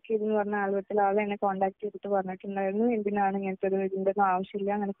ഒരുമിച്ച് വർക്ക് ചെയ്തെന്ന് പറഞ്ഞ ആൽബത്തിലെ ആളെ എന്നെ കോണ്ടാക്ട് ചെയ്തിട്ട് പറഞ്ഞിട്ടുണ്ടായിരുന്നു, എന്തിനാണ് ഇങ്ങനത്തെ ഒരു ഇതിന്റെ ഒന്നും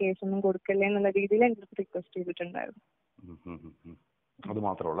ആവശ്യമില്ല, അങ്ങനെ കേസൊന്നും കൊടുക്കല്ലേ എന്നുള്ള രീതിയിൽ എന്റെ അടുത്ത് റിക്വസ്റ്റ് ചെയ്തിട്ടുണ്ടായിരുന്നു. അത്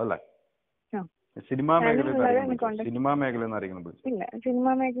മാത്രമേ ഉള്ളൂ അല്ലേ? സിനിമാ മേഖല ഇല്ല,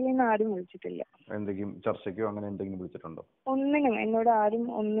 സിനിമാ മേഖലയിൽ നിന്ന് ആരും വിളിച്ചിട്ടില്ല. എന്തെങ്കിലും ചർച്ചയ്ക്കോ അങ്ങനെ എന്തെങ്കിലും വിളിച്ചിട്ടുണ്ടോ? ഒന്നിനും എന്നോട് ആരും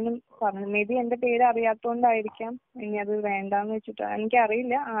ഒന്നിനും പറഞ്ഞു. മേ ബി എന്റെ പേര് അറിയാത്തോണ്ടായിരിക്കാം ഇനി അത് വേണ്ടാന്ന് വെച്ചിട്ട്,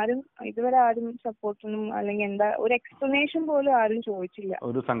 എനിക്കറിയില്ല. ആരും ഇതുവരെ ആരും സപ്പോർട്ടിനും അല്ലെങ്കിൽ എന്താ ഒരു എക്സ്പ്ലനേഷൻ പോലും ആരും ചോദിച്ചില്ല.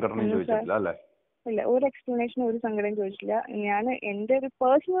 ഒരു സംഘടനയും ചോദിച്ചിട്ടില്ല അല്ലേ? ഇല്ല, ഒരു എക്സ്പ്ലനേഷൻ ഒരു സംഘടനയും ചോദിച്ചില്ല. ഞാൻ എന്റെ ഒരു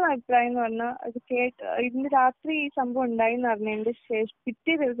പേഴ്സണൽ അഭിപ്രായം എന്ന് പറഞ്ഞാൽ ഇത് ഇന്ന് രാത്രി ഈ സംഭവം ഉണ്ടായിന്ന് അറിഞ്ഞതിന്റെ ശേഷം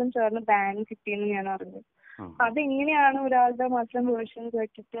പിറ്റേ ദിവസം സാറിന് ബാൻ കിട്ടിയെന്ന് ഞാൻ അറിഞ്ഞു. അതെങ്ങനെയാണ് ഒരാളുടെ മാത്രം വേർഷൻ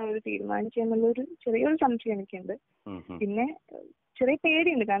കേട്ടിട്ട് അവർ തീരുമാനിച്ചെന്നുള്ളൊരു ചെറിയൊരു സംശയം എനിക്കുണ്ട്. പിന്നെ ചെറിയ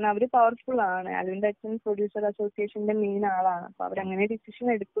പേടിയുണ്ട്, കാരണം അവര് പവർഫുൾ ആണ്. അതിന്റെ അച്ഛൻ പ്രൊഡ്യൂസർ അസോസിയേഷന്റെ മെയിൻ ആളാണ്. അപ്പൊ അവരങ്ങനെ ഡിസിഷൻ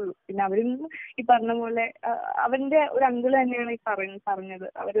എടുക്കുള്ളൂ. പിന്നെ അവരും ഈ പറഞ്ഞ പോലെ അവന്റെ ഒരു അങ്കിള് തന്നെയാണ് ഈ പറഞ്ഞത്.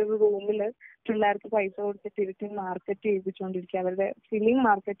 അവരൊരു റൂമില് പിള്ളേർക്ക് പൈസ കൊടുത്തിട്ട് ഇരുത്തി മാർക്കറ്റ് ചെയ്യിപ്പിച്ചുകൊണ്ടിരിക്കുക. അവരുടെ ഫിലിം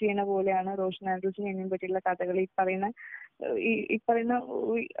മാർക്കറ്റ് ചെയ്യുന്ന പോലെയാണ് റോഷൻ ആൻഡ്രൂസിനെ പറ്റിയുള്ള കഥകൾ ഈ പറയുന്ന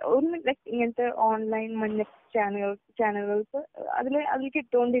ഇങ്ങനത്തെ ഓൺലൈൻ മഞ്ഞ ചാനലുകൾക്ക് അതിലേക്ക്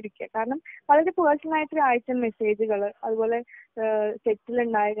ഇട്ടുകൊണ്ടിരിക്കുക. കാരണം വളരെ പേഴ്സണൽ ആയിട്ട് അയച്ച മെസ്സേജുകൾ, അതുപോലെ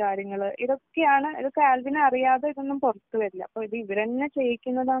സെറ്റിലുണ്ടായ കാര്യങ്ങൾ, ഇതൊക്കെ ആൽവിനെ അറിയാതെ ഇതൊന്നും പുറത്തു വരില്ല. അപ്പൊ ഇത് ഇവരെന്നെ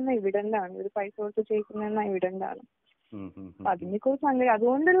ചെയ്യിക്കുന്നതാണെന്ന് എവിഡന്റ് ആണ്. ഇവർ പൈസ കൊടുത്ത് ചെയ്യിക്കുന്നതെന്ന് എവിഡന്റ് ആണ്. അതിനെ കുറിച്ച്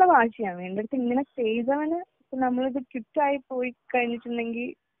അതുകൊണ്ടുള്ള വാശിയാണ്. എന്റെ അടുത്ത് ഇങ്ങനെ ചെയ്തവന് നമ്മളിത് ക്വിറ്റായി പോയി കഴിഞ്ഞിട്ടുണ്ടെങ്കിൽ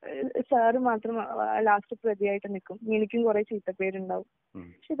സാറ് മാത്രം ലാസ്റ്റ് പ്രതിയായിട്ട് നിൽക്കും. എനിക്കും കുറെ ചീത്തപ്പേരുണ്ടാവും.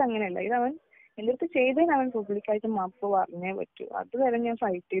 പക്ഷെ ഇതങ്ങനെയല്ല. ഇതവൻ എന്റെ അടുത്ത് ചെയ്തതിന് അവൻ പബ്ലിക്കായിട്ട് മാപ്പ് പറഞ്ഞേ പറ്റൂ. അതുവരെ ഞാൻ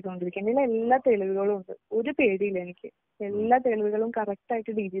ഫൈറ്റ് ചെയ്തുകൊണ്ടിരിക്കും. എന്റെ എല്ലാ തെളിവുകളും ഉണ്ട്. ഒരു പേടിയില്ല എനിക്ക്. എല്ലാ തെളിവുകളും കറക്റ്റ്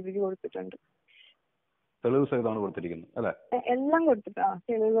ആയിട്ട് DGPക്ക് കൊടുത്തിട്ടുണ്ട്. തെളിവ് സഹിതമാണ് കൊടുത്തിരിക്കുന്നത് അല്ലേ? എല്ലാം കൊടുത്തിട്ട്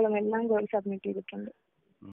തെളിവുകളും എല്ലാം സബ്മിറ്റ് ചെയ്തിട്ടുണ്ട്.